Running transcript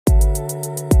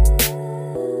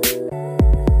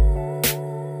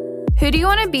Who do you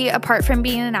want to be apart from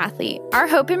being an athlete? Our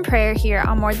hope and prayer here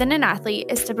on More Than an Athlete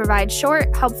is to provide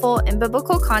short, helpful, and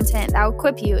biblical content that will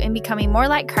equip you in becoming more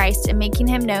like Christ and making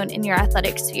him known in your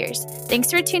athletic spheres.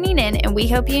 Thanks for tuning in, and we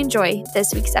hope you enjoy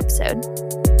this week's episode.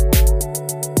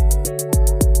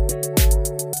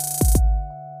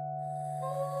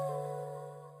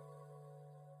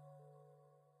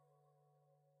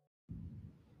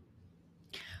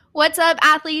 What's up,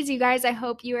 athletes? You guys, I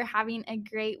hope you are having a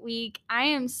great week. I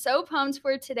am so pumped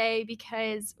for today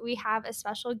because we have a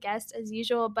special guest as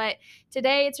usual, but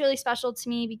today it's really special to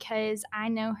me because I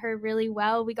know her really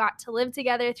well. We got to live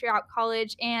together throughout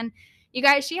college, and you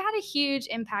guys, she had a huge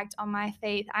impact on my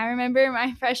faith. I remember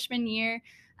my freshman year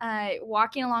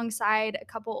walking alongside a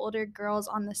couple older girls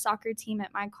on the soccer team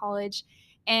at my college,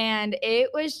 and it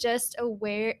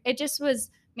just was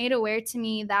made aware to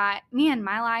me that, man,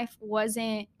 my life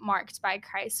wasn't marked by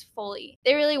Christ fully.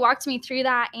 They really walked me through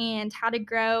that and how to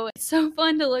grow. It's so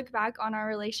fun to look back on our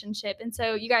relationship. And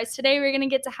so, you guys, today we're going to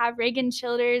get to have Reighan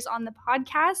Childers on the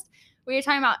podcast. We're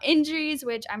talking about injuries,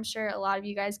 which I'm sure a lot of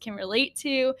you guys can relate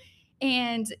to.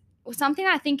 And something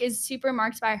I think is super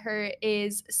marked by her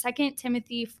is 2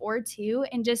 Timothy 4:2,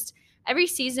 and just every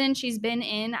season she's been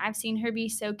in, I've seen her be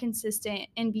so consistent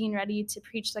in being ready to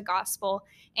preach the gospel,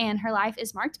 and her life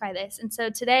is marked by this. And so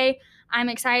today I'm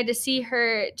excited to see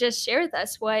her just share with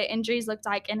us what injuries looked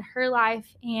like in her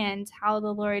life and how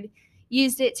the Lord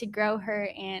used it to grow her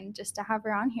and just to have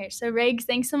her on here. So Riggs,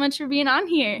 thanks so much for being on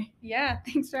here. Yeah,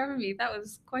 thanks for having me. That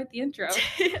was quite the intro.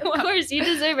 Of course, you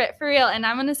deserve it, for real. And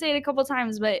I'm going to say it a couple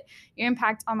times, but your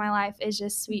impact on my life is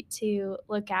just sweet to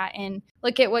look at and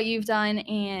look at what you've done.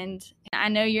 And I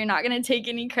know you're not going to take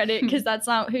any credit because that's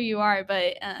not who you are,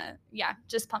 but yeah,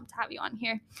 just pumped to have you on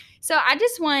here. So I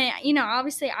just want,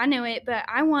 obviously I know it, but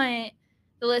I want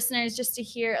the listeners just to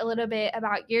hear a little bit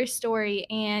about your story.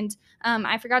 And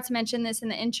I forgot to mention this in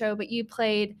the intro, but you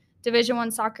played Division I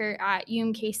soccer at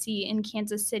UMKC in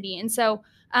Kansas City. And so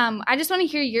I just want to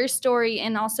hear your story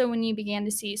and also when you began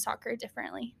to see soccer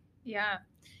differently. Yeah.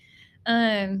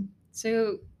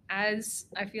 So as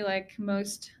I feel like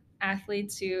most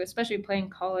athletes who, especially play in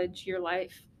college, your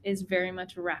life is very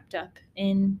much wrapped up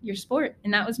in your sport.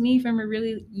 And that was me from a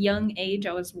really young age.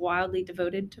 I was wildly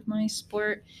devoted to my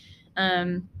sport.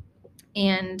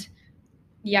 And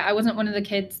yeah, I wasn't one of the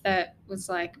kids that was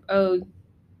like, oh,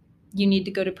 you need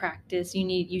to go to practice.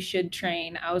 You should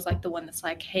train. I was like the one that's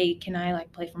like, hey, can I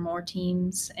like play for more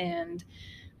teams? And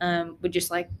would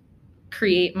just like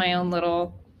create my own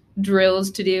little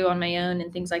drills to do on my own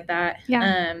and things like that.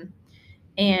 Yeah.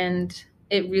 And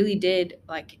it really did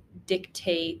like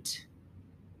dictate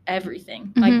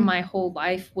everything. Like my whole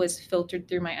life was filtered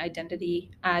through my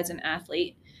identity as an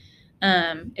athlete.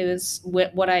 It was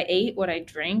what I ate, what I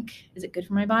drank. Is it good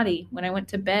for my body? When I went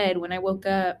to bed, when I woke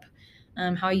up,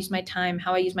 how I used my time,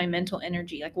 how I used my mental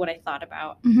energy, like what I thought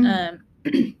about,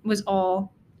 was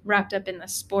all wrapped up in the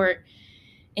sport.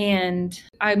 And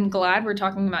I'm glad we're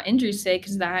talking about injuries today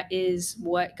because that is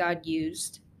what God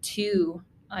used to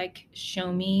like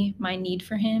show me my need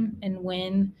for him. And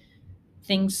when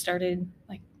things started,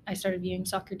 like I started viewing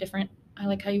soccer different. I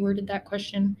like how you worded that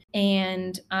question.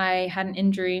 And I had an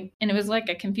injury, and it was like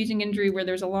a confusing injury where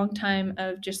there was a long time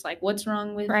of just like, what's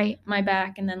wrong with my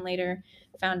back? And then later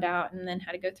found out and then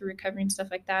had to go through recovery and stuff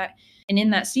like that. And in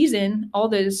that season, all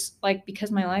those, like,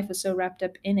 because my life was so wrapped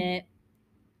up in it,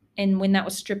 and when that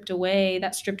was stripped away,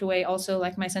 that stripped away also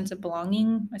like my sense of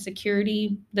belonging, my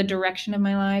security, the direction of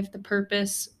my life, the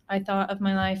purpose I thought of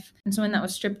my life. And so when that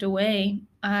was stripped away,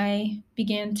 I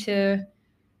began to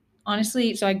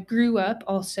honestly, so I grew up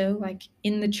also like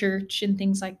in the church and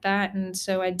things like that. And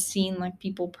so I'd seen like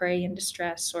people pray in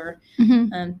distress or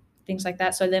things like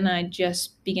that. So then I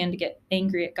just began to get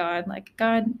angry at God. Like,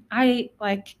 God, I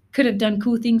like could have done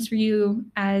cool things for you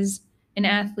as an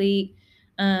athlete,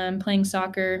 playing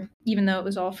soccer, even though it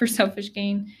was all for selfish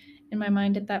gain in my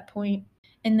mind at that point.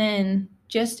 And then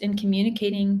just in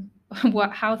communicating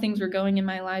how things were going in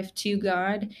my life to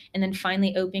God, and then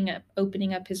finally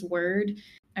opening up his word.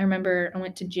 I remember I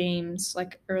went to James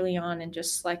like early on and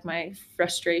just like my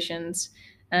frustrations,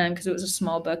 because it was a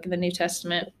small book in the New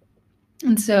Testament.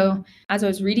 And so as I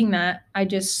was reading that, I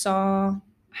just saw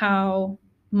how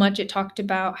much it talked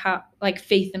about how like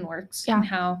faith and works and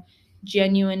how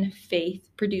genuine faith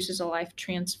produces a life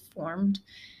transformed.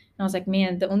 And I was like,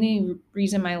 man, the only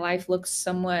reason my life looks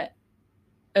somewhat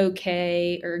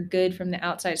okay or good from the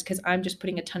outside is because I'm just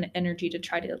putting a ton of energy to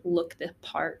try to look the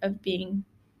part of being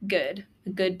good, a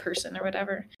good person or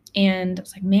whatever. And I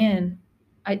was like, man,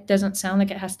 it doesn't sound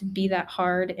like it has to be that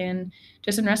hard. And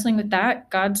just in wrestling with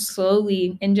that, God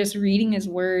slowly, and just reading his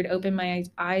word, opened my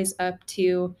eyes up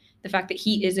to the fact that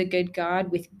he is a good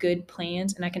God with good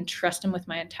plans, and I can trust him with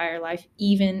my entire life,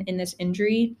 even in this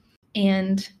injury.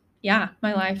 And yeah,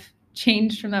 my life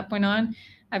changed from that point on.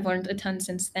 I've learned a ton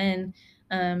since then.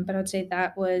 But I would say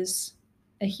that was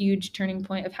a huge turning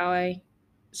point of how I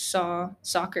saw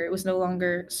soccer. It was no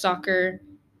longer soccer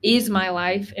is my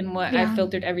life and what I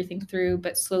filtered everything through,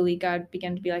 but slowly God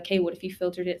began to be like, hey, what if you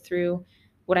filtered it through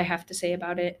what I have to say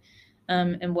about it,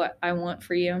 and what I want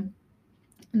for you?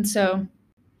 And so,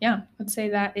 yeah, I'd say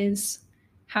that is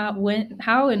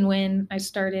how and when I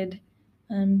started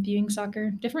viewing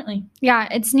soccer differently. Yeah,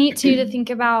 it's neat too to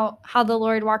think about how the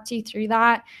Lord walked you through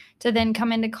that to then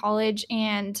come into college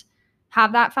and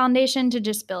have that foundation to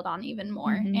just build on even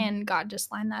more. Mhm. And God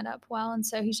just lined that up well. And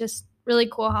so he's just really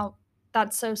cool how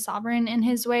that's so sovereign in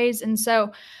his ways. And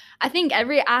so I think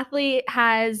every athlete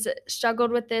has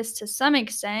struggled with this to some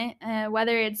extent,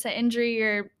 whether it's an injury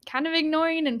you're kind of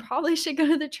ignoring and probably should go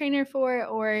to the trainer for,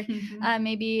 or Mhm.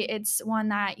 maybe it's one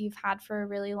that you've had for a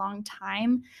really long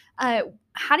time.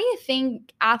 How do you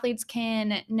think athletes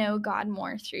can know God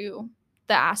more through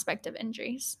the aspect of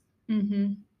injuries?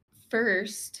 Mhm.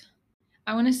 First,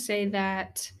 I want to say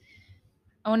that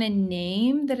I want to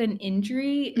name that an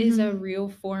injury is a real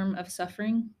form of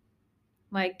suffering.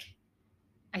 Like,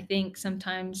 I think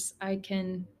sometimes I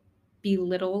can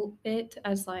belittle it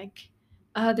as like,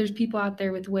 there's people out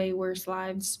there with way worse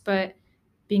lives, but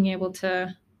being able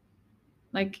to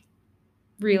like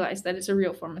realize that it's a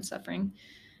real form of suffering.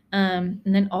 And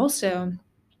then also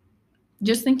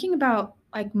just thinking about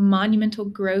like monumental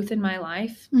growth in my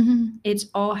life, it's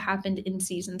all happened in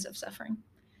seasons of suffering.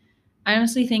 I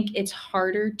honestly think it's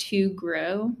harder to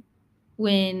grow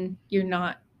when you're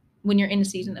in a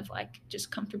season of like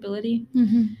just comfortability.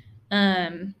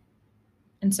 Um,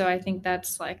 and so I think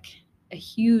that's like a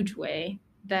huge way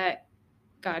that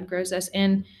God grows us.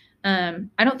 And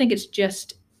I don't think it's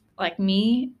just like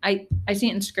me. I see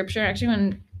it in scripture. Actually,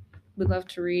 when would love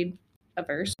to read a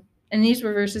verse. And these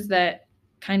were verses that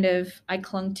kind of I've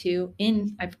clung to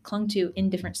in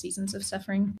different seasons of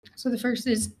suffering. So the first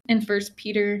is in First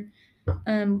Peter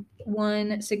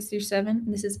 1:6-7.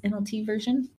 This is NLT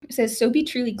version. It says, "So be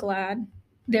truly glad.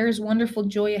 There is wonderful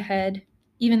joy ahead,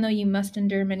 even though you must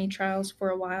endure many trials for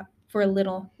a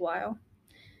little while.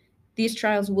 These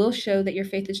trials will show that your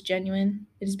faith is genuine.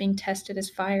 It is being tested as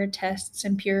fire tests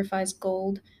and purifies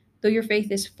gold, though your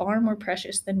faith is far more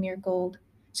precious than mere gold.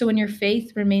 So when your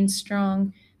faith remains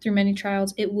strong through many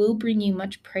trials, it will bring you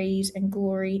much praise and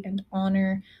glory and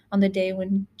honor on the day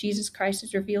when Jesus Christ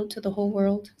is revealed to the whole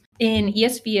world." In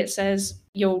ESV, it says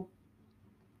you'll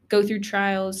go through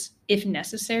trials if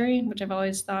necessary, which I've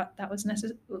always thought that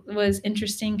was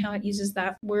interesting how it uses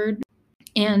that word.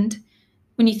 And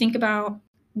when you think about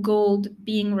gold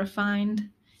being refined,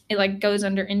 it like goes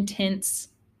under intense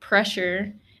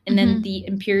pressure, and then the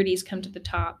impurities come to the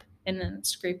top and then it's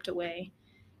scraped away.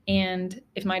 And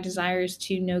if my desire is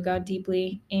to know God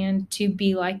deeply and to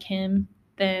be like him,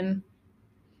 then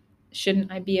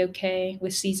shouldn't I be okay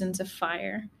with seasons of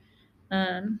fire,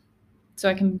 so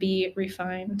I can be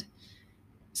refined?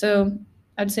 So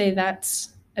I'd say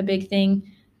that's a big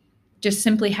thing. Just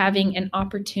simply having an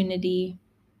opportunity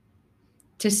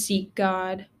to seek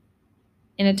God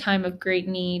in a time of great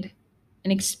need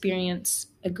and experience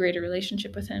a greater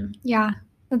relationship with him. Yeah,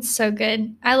 that's so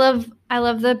good. I love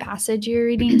the passage you're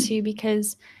reading too,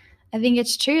 because I think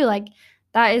it's true. Like,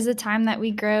 that is a time that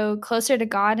we grow closer to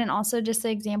God, and also just the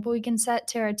example we can set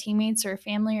to our teammates or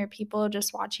family or people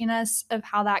just watching us of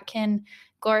how that can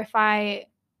glorify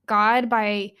God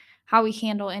by how we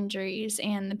handle injuries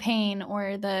and the pain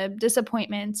or the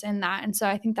disappointments and that. And so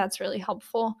I think that's really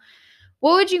helpful.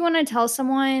 What would you want to tell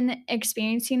someone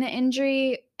experiencing an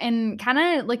injury, and kind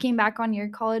of looking back on your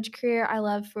college career? I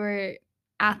love for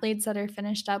athletes that are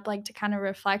finished up, like, to kind of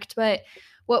reflect, but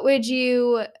what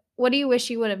do you wish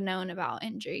you would have known about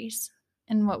injuries?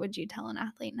 And what would you tell an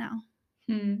athlete now?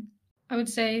 I would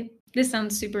say this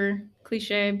sounds super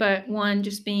cliche, but one,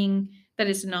 just being that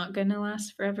it's not going to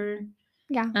last forever.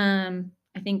 Yeah.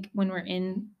 I think when we're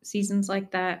in seasons like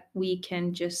that, we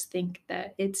can just think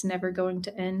that it's never going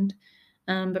to end,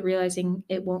 but realizing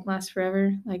it won't last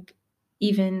forever. Like,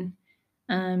 even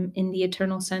in the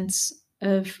eternal sense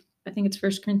of, I think it's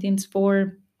 1 Corinthians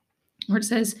 4, where it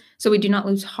says, "So we do not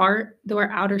lose heart, though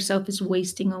our outer self is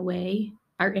wasting away.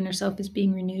 Our inner self is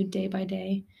being renewed day by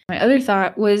day." My other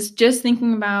thought was just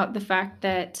thinking about the fact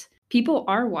that people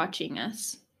are watching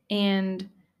us. And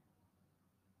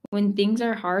when things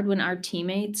are hard, when our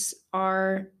teammates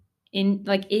are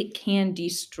it can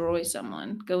destroy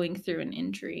someone going through an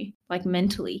injury, like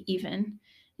mentally even.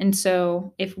 And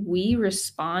so if we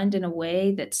respond in a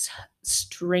way that's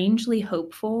strangely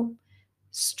hopeful,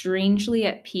 strangely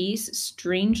at peace,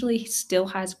 strangely still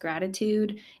has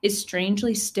gratitude, is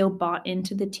strangely still bought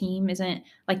into the team, isn't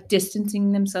like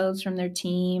distancing themselves from their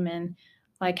team and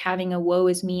like having a woe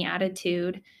is me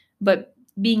attitude, but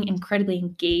being incredibly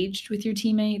engaged with your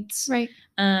teammates. Right.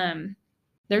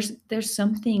 There's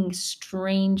something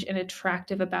strange and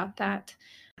attractive about that.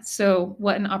 So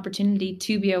what an opportunity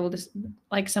to be able to,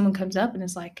 like, someone comes up and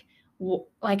is like,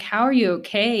 like, how are you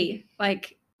okay?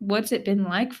 Like, what's it been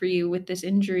like for you with this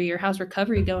injury, or how's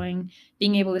recovery going?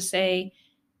 Being able to say,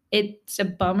 it's a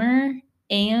bummer,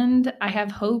 and I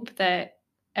have hope that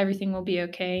everything will be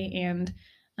okay. And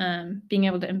being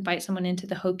able to invite someone into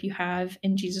the hope you have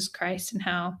in Jesus Christ, and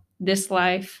how this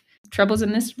life, troubles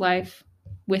in this life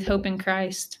with hope in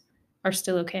Christ, are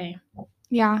still okay.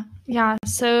 Yeah.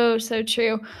 So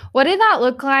true. What did that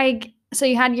look like? So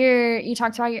you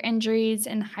talked about your injuries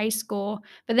in high school,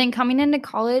 but then coming into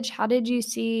college, how did you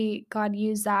see God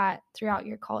use that throughout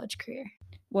your college career?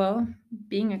 Well,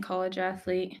 being a college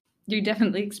athlete, you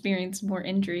definitely experience more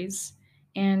injuries.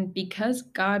 And because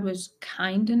God was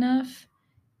kind enough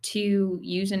to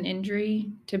use an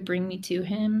injury to bring me to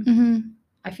Him, Mm-hmm.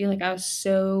 I feel like I was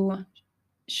so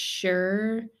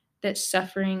sure that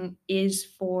suffering is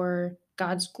for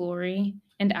God's glory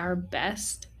and our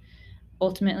best,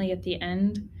 ultimately at the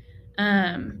end.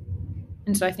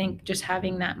 And so I think just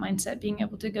having that mindset, being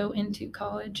able to go into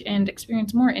college and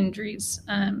experience more injuries.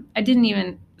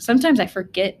 Sometimes I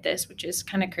forget this, which is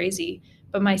kind of crazy,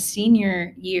 but my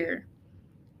senior year,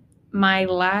 my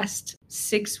last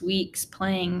 6 weeks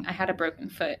playing, I had a broken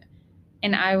foot.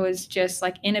 And I was just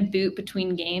like in a boot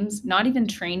between games, not even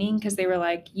training, because they were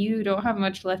like, you don't have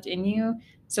much left in you,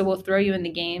 so we'll throw you in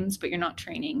the games, but you're not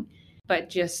training.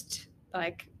 But just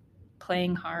like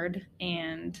playing hard.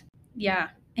 And yeah,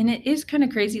 and it is kind of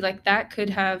crazy. Like, that could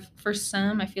have, for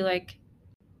some, I feel like,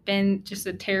 been just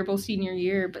a terrible senior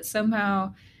year, but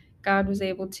somehow God was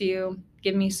able to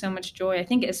give me so much joy. I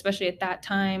think especially at that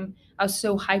time, I was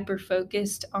so hyper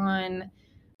focused on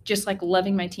just like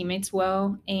loving my teammates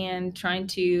well and trying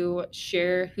to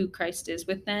share who Christ is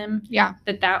with them. Yeah.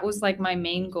 That was like my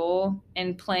main goal,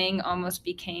 and playing almost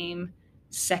became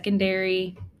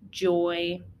secondary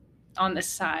joy on the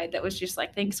side. That was just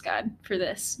like, thanks God for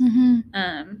this.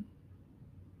 Mm-hmm.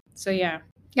 So yeah.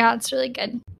 Yeah, it's really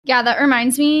good. Yeah, that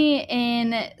reminds me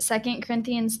in 2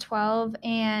 Corinthians 12,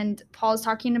 and Paul's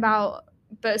talking about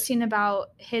boasting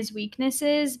about his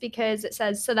weaknesses, because it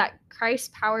says, so that Christ's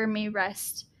power may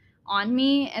rest on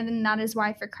me, and then that is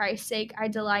why for Christ's sake I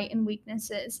delight in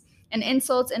weaknesses and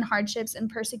insults and hardships and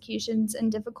persecutions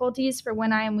and difficulties, for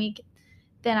when I am weak,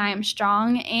 then I am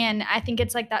strong. And I think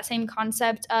it's like that same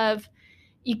concept of,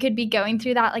 you could be going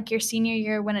through that like your senior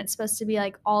year when it's supposed to be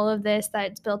like all of this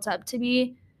that it's built up to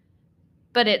be,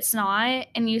 but it's not,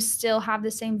 and you still have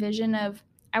the same vision of,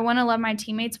 I want to love my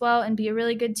teammates well and be a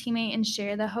really good teammate and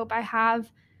share the hope I have,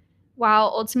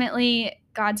 while ultimately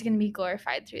God's going to be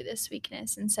glorified through this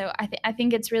weakness. And so I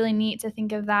think it's really neat to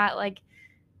think of that, like,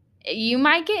 you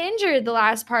might get injured the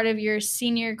last part of your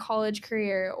senior college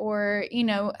career, or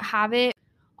have it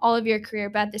all of your career,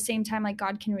 but at the same time, like,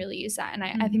 God can really use that. And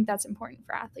I think that's important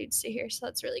for athletes to hear, so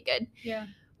that's really good. Yeah.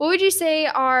 What would you say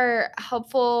are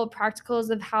helpful practicals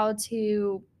of how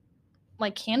to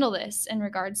like handle this in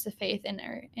regards to faith and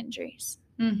our injuries?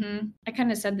 I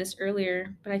kind of said this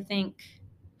earlier, but I think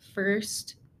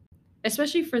first,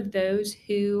 especially for those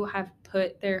who have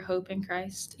put their hope in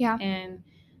Christ, Yeah. and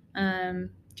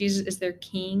Jesus is their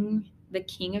king, the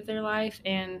king of their life,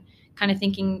 and kind of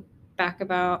thinking back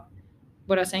about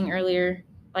what I was saying earlier,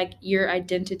 like, your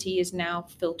identity is now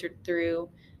filtered through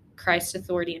Christ's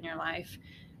authority in your life.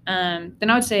 Then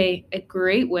I would say a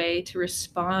great way to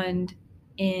respond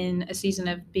in a season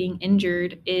of being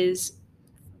injured is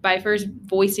by first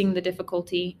voicing the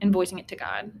difficulty and voicing it to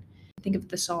God. Think of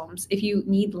the Psalms. If you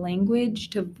need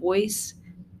language to voice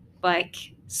like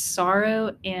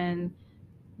sorrow and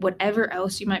whatever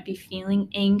else you might be feeling,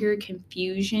 anger,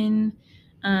 confusion,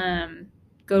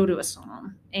 go to a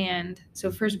psalm. And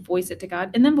so first voice it to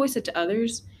God, and then voice it to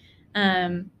others.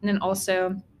 And then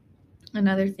also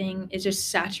another thing is just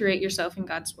saturate yourself in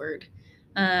God's word.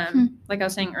 Like I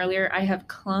was saying earlier, I have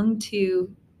clung to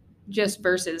just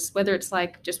verses, whether it's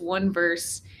like just one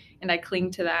verse, and I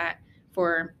cling to that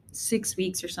for 6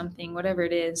 weeks or something, whatever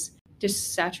it is.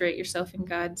 Just saturate yourself in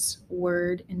God's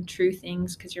word and true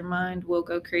things, because your mind will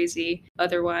go crazy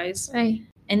otherwise. Right.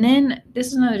 And then this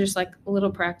is another just like a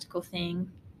little practical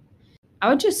thing. I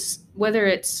would just, whether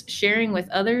it's sharing with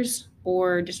others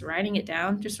or just writing it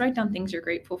down, just write down things you're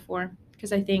grateful for.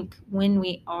 Because I think when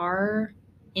we are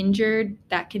injured,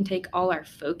 that can take all our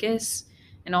focus,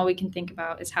 and all we can think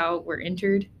about is how we're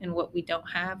injured and what we don't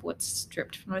have, what's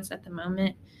stripped from us at the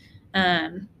moment.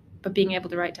 But being able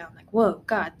to write down, like, whoa,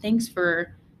 God, thanks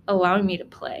for allowing me to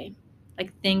play.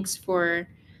 Like, thanks for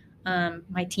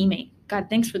my teammate. God,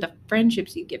 thanks for the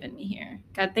friendships you've given me here.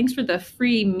 God, thanks for the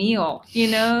free meal,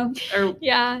 or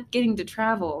getting to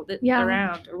travel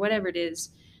around, or whatever it is.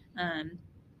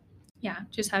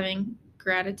 Just having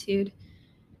gratitude.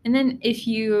 And then if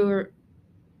you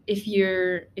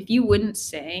wouldn't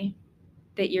say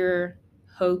that your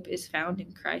hope is found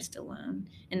in Christ alone,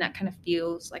 and that kind of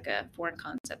feels like a foreign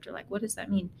concept, or like, what does that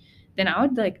mean? Then I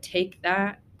would like take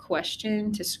that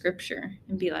question to scripture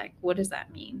and be like, what does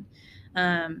that mean?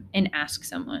 And ask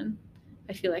someone.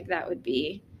 I feel like that would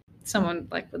be someone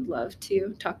like would love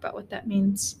to talk about what that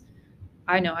means.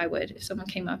 I know I would if someone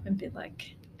came up and be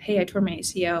like, hey, I tore my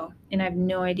ACL and I have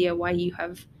no idea why you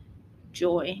have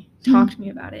joy. Talk to me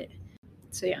about it.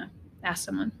 So yeah, ask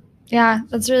someone. Yeah,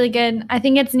 that's really good. I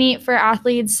think it's neat for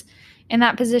athletes in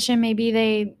that position. Maybe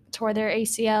they tore their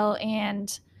ACL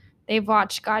and they've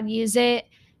watched God use it.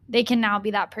 They can now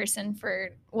be that person for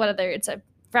whether it's a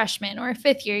freshman or a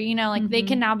fifth year, they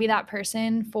can now be that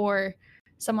person for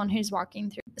someone who's walking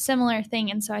through a similar thing.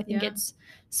 And so I think it's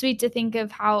sweet to think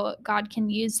of how God can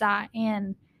use that.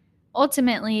 And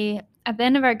ultimately, at the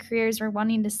end of our careers, we're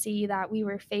wanting to see that we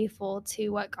were faithful to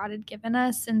what God had given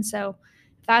us. And so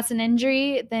if that's an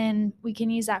injury, then we can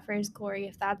use that for his glory.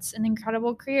 If that's an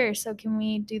incredible career, so can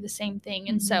we do the same thing?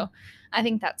 And so I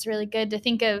think that's really good to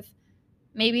think of.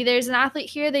 Maybe there's an athlete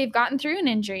here, they've gotten through an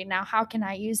injury. Now, how can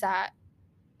I use that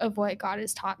of what God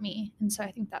has taught me? And so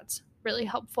I think that's really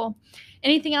helpful.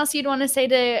 Anything else you'd want to say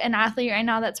to an athlete right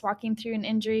now that's walking through an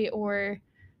injury or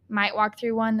might walk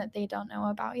through one that they don't know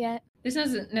about yet? This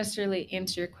doesn't necessarily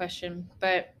answer your question,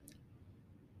 but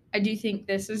I do think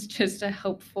this is just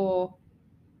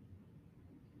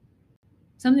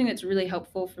something that's really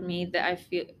helpful for me, that I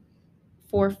feel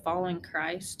for following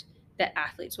Christ, that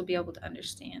athletes will be able to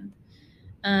understand.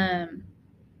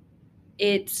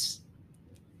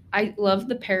 I love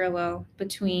the parallel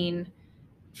between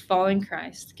following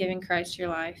Christ, giving Christ your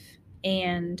life,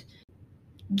 and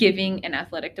giving an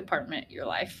athletic department your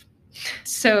life.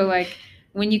 So like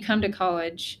when you come to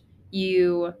college,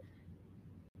 you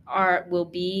will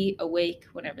be awake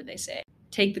whenever they say,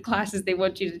 take the classes they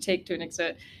want you to take to an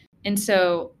extent.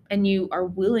 And you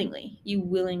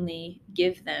willingly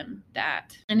give them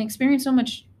that and experience so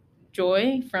much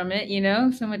joy from it,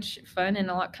 so much fun, and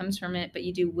a lot comes from it, but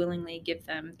you do willingly give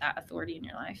them that authority in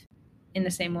your life. In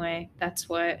the same way, that's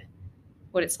what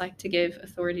it's like to give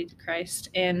authority to Christ.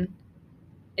 And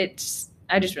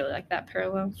I just really like that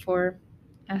parallel for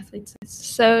athletes.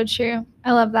 So true.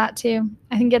 I love that too.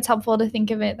 I think it's helpful to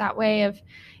think of it that way, of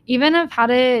how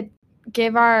to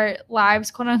give our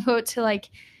lives, quote unquote, to like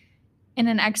in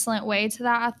an excellent way to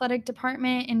that athletic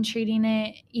department, and treating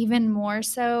it even more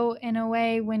so in a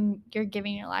way when you're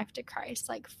giving your life to Christ,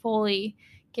 like fully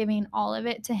giving all of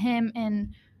it to him,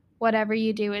 and whatever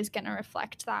you do is going to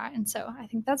reflect that. And so I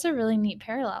think that's a really neat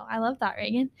parallel. I love that,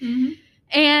 Reagan.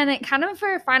 And kind of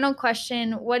for a final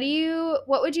question, what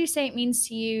would you say it means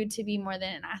to you to be more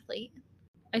than an athlete?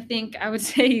 I think I would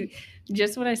say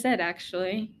just what I said,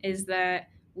 actually, is that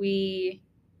we,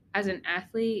 as an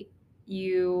athlete,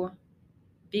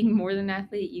 being more than an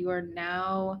athlete, you are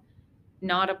now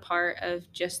not a part of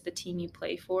just the team you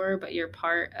play for, but you're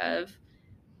part of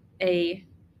a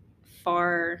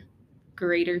far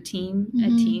greater team, a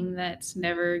team that's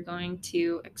never going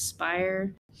to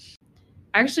expire.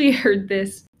 I actually heard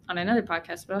this on another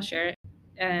podcast, but I'll share it.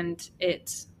 And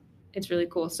it's really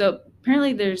cool. So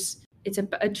apparently it's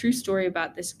a true story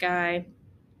about this guy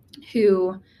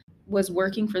who was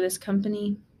working for this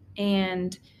company,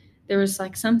 and there was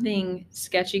like something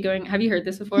sketchy going. Have you heard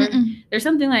this before? There's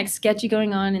something like sketchy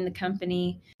going on in the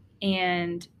company,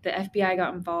 and the FBI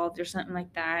got involved or something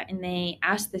like that. And they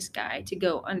asked this guy to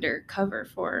go undercover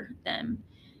for them.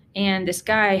 And this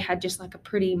guy had just like a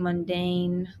pretty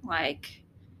mundane, like,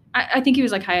 I think he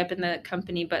was like high up in the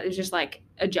company, but it was just like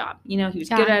a job. He was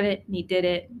good at it, and he did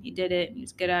it, and he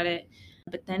was good at it.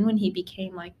 But then when he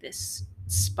became like this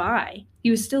spy,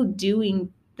 he was still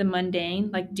doing the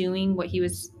mundane, like doing what he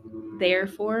was there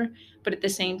for. But at the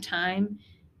same time,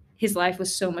 his life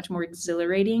was so much more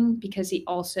exhilarating because he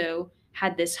also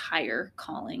had this higher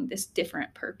calling, this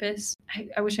different purpose.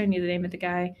 I wish I knew the name of the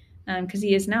guy, because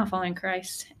he is now following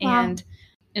Christ. Wow. And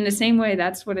in the same way,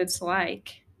 that's what it's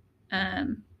like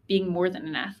being more than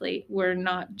an athlete. We're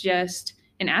not just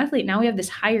an athlete, now we have this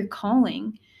higher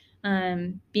calling,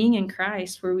 being in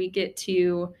Christ, where we get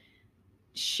to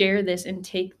share this and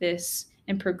take this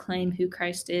and proclaim who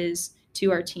Christ is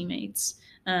to our teammates,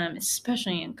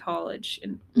 especially in college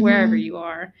and wherever you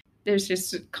are. There's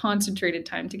just a concentrated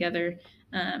time together,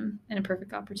 and a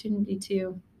perfect opportunity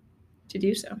to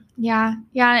do so. Yeah.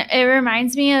 It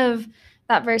reminds me of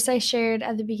that verse I shared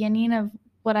at the beginning of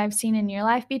what I've seen in your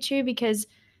life be true, because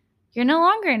you're no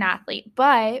longer an athlete,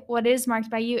 but what is marked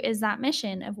by you is that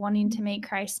mission of wanting to make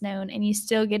Christ known, and you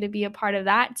still get to be a part of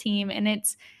that team. And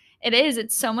it's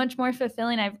so much more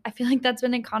fulfilling. I feel like that's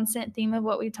been a constant theme of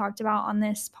what we talked about on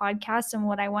this podcast, and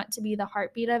what I want to be the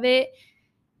heartbeat of it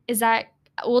is that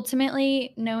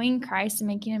ultimately knowing Christ and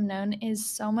making him known is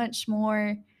so much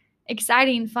more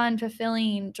exciting, fun,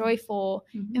 fulfilling, joyful,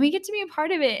 and we get to be a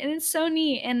part of it, and it's so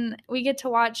neat. And we get to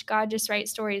watch God just write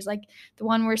stories like the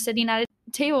one we're sitting at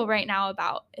a table right now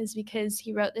about, is because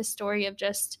he wrote this story of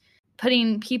just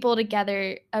putting people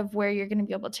together of where you're going to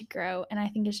be able to grow. And I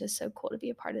think it's just so cool to be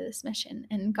a part of this mission,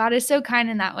 and God is so kind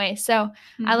in that way. So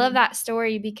I love that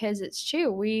story, because it's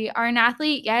true. We are an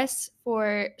athlete, yes,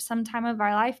 for some time of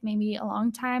our life, maybe a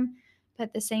long time, but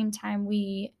at the same time,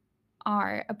 we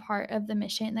are a part of the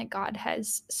mission that God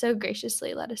has so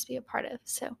graciously let us be a part of.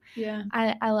 So yeah,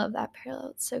 I love that parallel.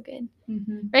 It's so good.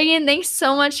 Reighan, thanks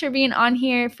so much for being on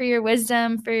here, for your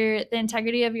wisdom, for the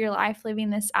integrity of your life,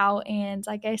 living this out. And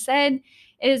like I said,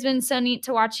 it has been so neat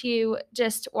to watch you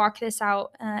just walk this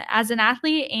out as an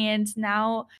athlete, and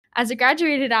now as a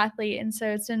graduated athlete. And so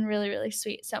it's been really, really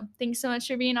sweet. So thanks so much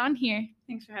for being on here.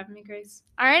 Thanks for having me, Grace.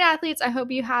 All right, athletes, I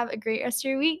hope you have a great rest of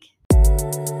your week.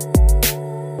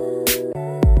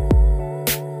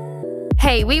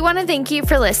 Hey, we want to thank you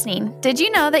for listening. Did you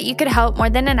know that you could help More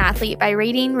Than an Athlete by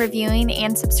rating, reviewing,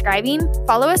 and subscribing?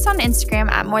 Follow us on Instagram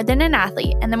at More Than an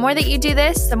Athlete, and the more that you do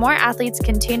this, the more athletes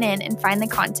can tune in and find the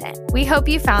content. We hope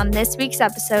you found this week's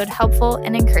episode helpful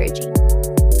and encouraging.